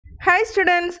Hi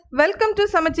students, welcome to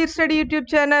Samachir Study YouTube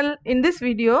channel. In this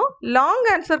video, long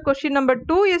answer question number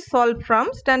 2 is solved from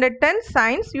Standard 10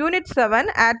 Science Unit 7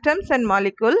 Atoms and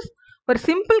Molecules. For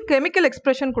simple chemical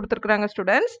expression கொடுத்திருக்காங்க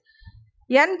students.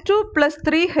 N2 plus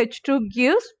 3H2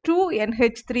 gives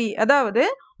 2NH3. அதாவது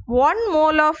 1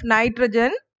 mole of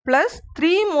nitrogen plus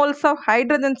 3 moles of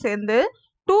hydrogen சேர்ந்து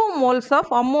 2 moles of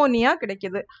ammonia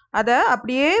கிடைக்குது. அதை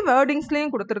அப்படியே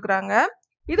வேர்டிங்ஸ்லையும் கொடுத்திருக்காங்க.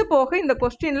 இது போக இந்த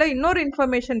क्वेश्चनல இன்னொரு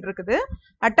இன்ஃபர்மேஷன் இருக்குது.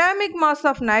 Atomic mass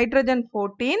of nitrogen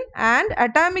 14 and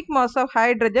atomic mass of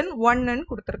hydrogen 1 ன்னு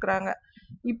கொடுத்திருக்காங்க.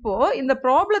 இப்போ இந்த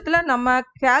ப்ராப்ளத்துல நம்ம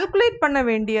கால்குலேட் பண்ண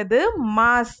வேண்டியது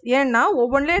மாஸ். ஏன்னா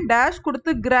ஒவ்வொன்றிலயும் டேஷ்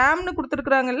கொடுத்து கிராம்னு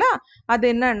கொடுத்திருக்காங்கல்ல, அது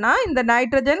என்னன்னா இந்த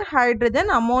நைட்ரஜன்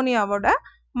ஹைட்ரஜன் அமோனியாவோட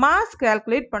மாஸ்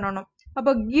கால்குலேட் பண்ணணும்.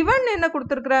 அப்போ கிவன் என்ன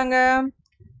கொடுத்திருக்காங்க,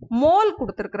 மோல்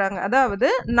கொடுத்திருக்காங்க, அதாவது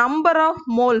நம்பர் ஆஃப்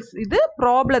மோல்ஸ். இது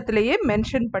ப்ராப்ளத்திலேயே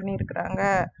மென்ஷன் பண்ணியிருக்கிறாங்க.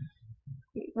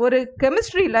 ஒரு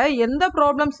கெமிஸ்ட்ரியில எந்த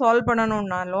ப்ராப்ளம் சால்வ்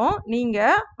பண்ணணும்னாலும் நீங்க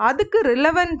அதுக்கு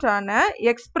ரிலவெண்டான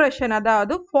எக்ஸ்பிரஷன்,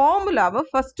 அதாவது ஃபார்முலாவை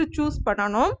ஃபர்ஸ்ட் சூஸ்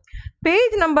பண்ணணும்.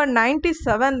 Page number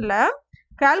 97ல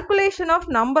calculation of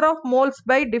number of moles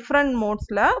by different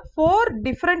மோட்ஸ்ல 4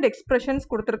 different expressions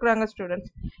கொடுத்துருக்குறாங்க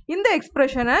ஸ்டூடெண்ட்ஸ். இந்த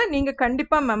எக்ஸ்பிரஷனை நீங்க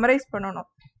கண்டிப்பா மெமரைஸ் பண்ணணும்.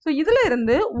 ஸோ இதுல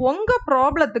இருந்து உங்க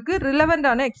ப்ராப்ளத்துக்கு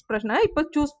ரிலவெண்டான எக்ஸ்பிரஷனை இப்போ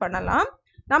சூஸ் பண்ணலாம்.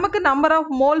 நமக்கு நம்பர் ஆஃப்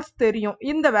மோல்ஸ் தெரியும்,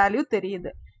 இந்த வேல்யூ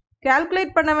தெரியுது.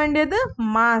 கால்குலேட் பண்ண வேண்டியது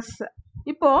மாஸ்.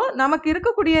 இப்போ நமக்கு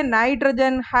இருக்கக்கூடிய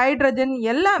நைட்ரஜன் ஹைட்ரஜன்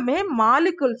எல்லாமே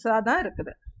மாலிகுல்ஸா தான்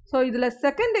இருக்குது. ஸோ இதுல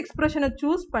செகண்ட் எக்ஸ்பிரஷனை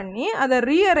சூஸ் பண்ணி அதை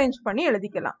ரீஅரேஞ்ச் பண்ணி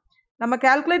எழுதிக்கலாம். நம்ம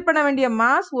கால்குலேட் பண்ண வேண்டிய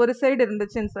மாஸ் ஒரு சைடு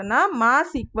இருந்துச்சுன்னு சொன்னா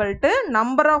mass equal to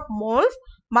number of moles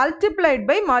multiplied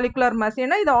by molecular mass.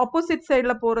 ஏன்னா இது ஆப்போசிட்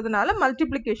சைடில் போகிறதுனால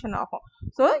மல்டிப்ளிகேஷன் ஆகும்.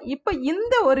 ஸோ இப்போ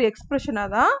இந்த ஒரு எக்ஸ்பிரஷனை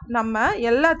தான் நம்ம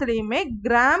எல்லாத்துலேயுமே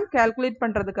கிராம் கால்குலேட்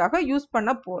பண்ணுறதுக்காக யூஸ்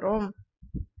பண்ண போகிறோம்.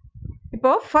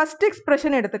 இப்போ ஃபர்ஸ்ட்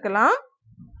எக்ஸ்பிரஷன் எடுத்துக்கலாம்.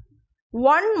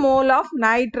 1 mole of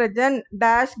nitrogen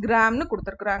dash gramனு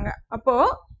கொடுத்துருக்குறாங்க. அப்போ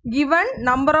given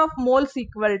number of moles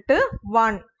equal to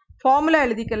 1. Formula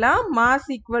எழுதிக்கலாம். Mass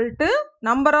equal to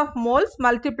number of moles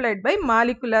multiplied by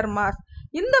molecular mass.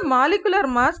 இந்த மாலிகுலர்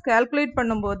மாஸ் கால்குலேட்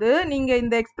பண்ணும்போது நீங்க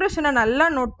இந்த எக்ஸ்பிரஷனை நல்லா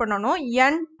நோட் பண்ணணும்.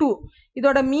 N2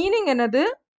 இதோட மீனிங் என்னது,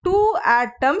 2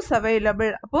 ஆட்டம்ஸ்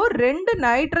அவைலபிள். அப்போ 2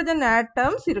 நைட்ரஜன்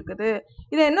ஆட்டம்ஸ் இருக்குது.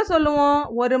 இதை என்ன சொல்லுவோம்,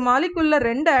 ஒரு மாலிகுல்ல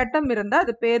 2 ஆட்டம் இருந்தா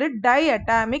அது பேரு டை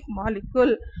அட்டாமிக்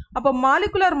மாலிகுல். அப்போ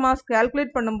மாலிகுலர் மாஸ்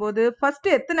கால்குலேட் பண்ணும்போது ஃபர்ஸ்ட்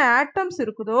எத்தனை ஆட்டம்ஸ்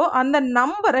இருக்குதோ அந்த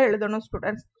நம்பரை எழுதணும்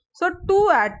ஸ்டூடெண்ட்ஸ். ஸோ 2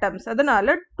 ஆட்டம்ஸ்,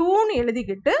 அதனால 2ன்னு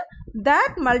எழுதிக்கிட்டு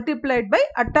that multiplied by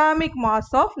atomic mass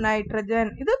of nitrogen.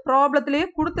 இது ப்ராப்ளத்திலேயே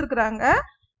கொடுத்துருக்குறாங்க.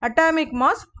 Atomic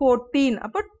mass 14.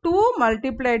 அப்போ 2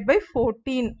 multiplied by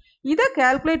 14. இதை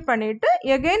கால்குலேட் பண்ணிட்டு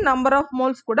எகைன் நம்பர் ஆஃப்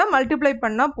மோல்ஸ் கூட மல்டிப்ளை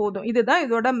பண்ணா போதும். இதுதான்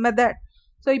இதோட மெத்தட்.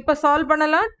 ஸோ இப்போ சால்வ்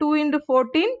பண்ணலாம். 2 into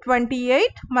 14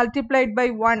 28 multiplied by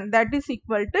 1 that is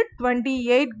equal to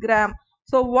 28 gram.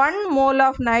 So 1 mole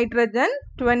of nitrogen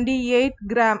 28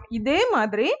 gram. இதே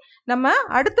மாதிரி நம்ம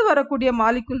அடுத்து வரக்கூடிய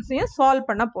மாலிகுல்ஸையும் சால்வ்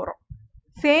பண்ண போறோம்.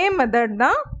 சேம் மெத்தட்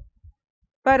தான்.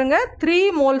 பாருங்க, 3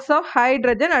 moles of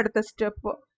hydrogen அடுத்த step.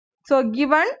 So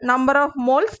given number of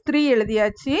moles 3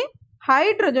 எழுதியாச்சு.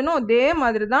 ஹைட்ரஜனும் அதே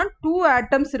மாதிரி தான் 2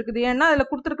 ஆட்டம்ஸ் இருக்குது. ஏன்னா அதில்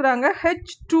கொடுத்துருக்குறாங்க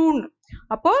H2ன்னு.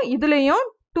 அப்போ இதுலேயும்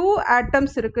 2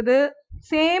 ஆட்டம்ஸ் இருக்குது.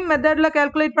 சேம் மெத்தடில்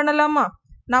கால்குலேட் பண்ணலாமா?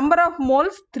 Number of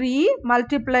moles 3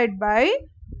 multiplied by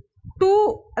 2,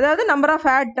 அதாவது number of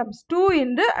atoms 2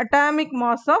 into atomic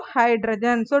mass of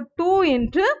hydrogen. So 2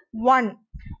 into 1.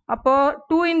 அப்போ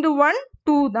 2 into 1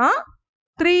 2 தான்.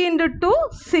 3 into 2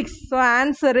 6. So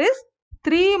answer is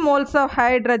 3 moles of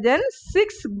hydrogen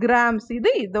 6 grams.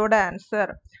 இது இதோட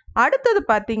ஆன்சர். அடுத்தது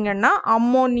பார்த்தீங்கன்னா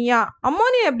அம்மோனியா.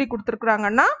 அம்மோனியா எப்படி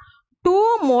கொடுத்துருக்குறாங்கன்னா 2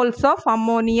 moles of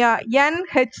ammonia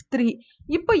NH3.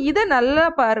 இப்போ இதை நல்லா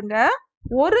பாருங்க,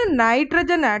 ஒரு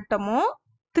நைட்ரஜன் ஆட்டமும்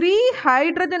 3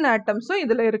 ஹைட்ரஜன் ஆட்டம்ஸும்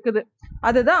இதுல இருக்குது.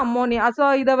 அதுதான் அம்மோனியா. ஸோ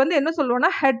இதை வந்து என்ன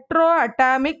சொல்லுவோம்னா ஹெட்ரோ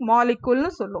அட்டாமிக்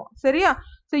மாலிகுல்னு சொல்லுவோம். சரியா?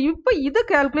 ஸோ இப்போ இதை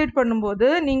கால்குலேட் பண்ணும்போது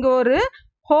நீங்க ஒரு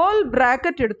ஹோல்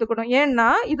பிராக்கெட் எடுத்துக்கணும். ஏன்னா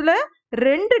இதுல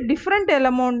 2 டிஃப்ரெண்ட்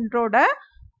எலமெண்டோட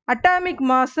அட்டாமிக்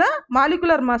மாஸை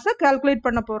மாலிகுலர் மாஸை கால்குலேட்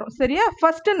பண்ண போறோம். சரியா?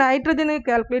 ஃபர்ஸ்ட் நைட்ரஜனுக்கு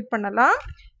கால்குலேட் பண்ணலாம்.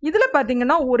 இதுல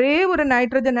பாத்தீங்கன்னா ஒரே ஒரு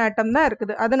நைட்ரஜன் ஆட்டம் தான்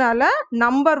இருக்குது. அதனால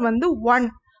நம்பர் வந்து 1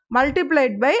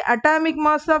 multiplied by atomic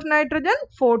mass of nitrogen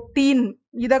 14.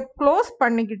 இதை க்ளோஸ்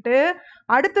பண்ணிக்கிட்டு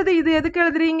அடுத்தது இது எதுக்கு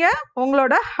எழுதுறீங்க,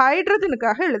 உங்களோட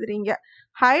ஹைட்ரஜனுக்காக எழுதுறீங்க.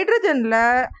 ஹைட்ரஜன்ல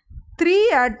 3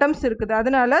 ஆட்டம்ஸ் இருக்குது.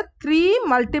 அதனால 3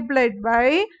 multiplied by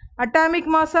atomic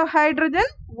mass of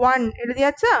hydrogen 1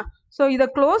 எழுதியாச்சா? So இதை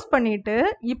க்ளோஸ் பண்ணிட்டு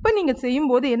இப்போ நீங்க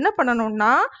செய்யும்போது என்ன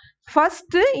பண்ணணும்னா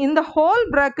ஃபஸ்ட்டு இந்த ஹோல்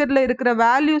ப்ராக்கெட்டில் இருக்கிற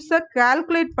வேல்யூஸை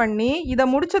கால்குலேட் பண்ணி இதை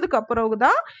முடிச்சதுக்கு அப்புறம்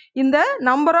தான் இந்த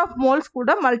நம்பர் ஆஃப் மோல்ஸ்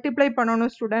கூட மல்டிப்ளை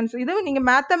பண்ணணும் ஸ்டூடெண்ட்ஸ். இது நீங்கள்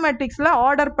மேத்தமெட்டிக்ஸில்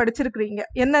ஆர்டர் படிச்சிருக்கிறீங்க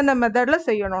என்னென்ன மெத்தடில்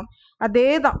செய்யணும் அதே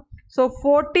தான். ஸோ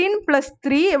 14 +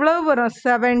 3 எவ்வளவு வரும்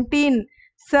 17.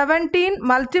 17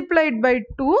 மல்டிப்ளைட் பை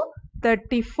 2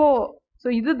 34. ஸோ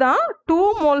இதுதான் 2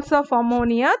 moles ஆஃப்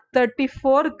அமோனியா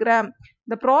 34 கிராம்.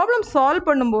 இந்த ப்ராப்ளம் சால்வ்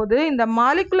பண்ணும்போது இந்த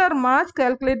மாலிகுலர் மாஸ்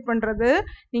கால்குலேட் பண்ணுறது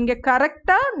நீங்கள்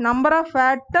கரெக்டாக number of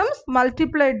atoms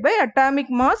multiplied by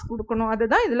atomic mass கொடுக்கணும்.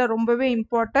 அதுதான் இதில் ரொம்பவே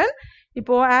இம்பார்ட்டன்ட்.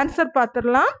 இப்போது ஆன்சர்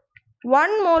பார்த்துடலாம்.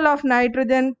 1 mole of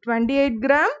nitrogen 28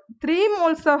 gram, 3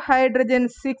 moles of hydrogen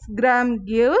 6 gram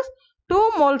gives 2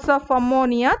 moles of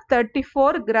ammonia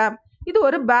 34 gram. இது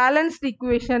ஒரு பேலன்ஸ்ட்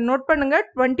ஈக்குவேஷன். நோட் பண்ணுங்க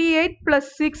 28 +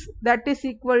 6 that is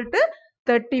equal to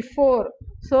 34.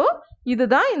 So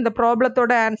இதுதான் இந்த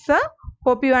ப்ராப்ளத்தோட answer.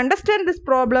 Hope you understand this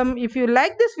problem. If you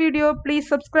like this video, please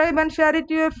subscribe and share it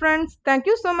to your friends. Thank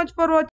you so much for watching.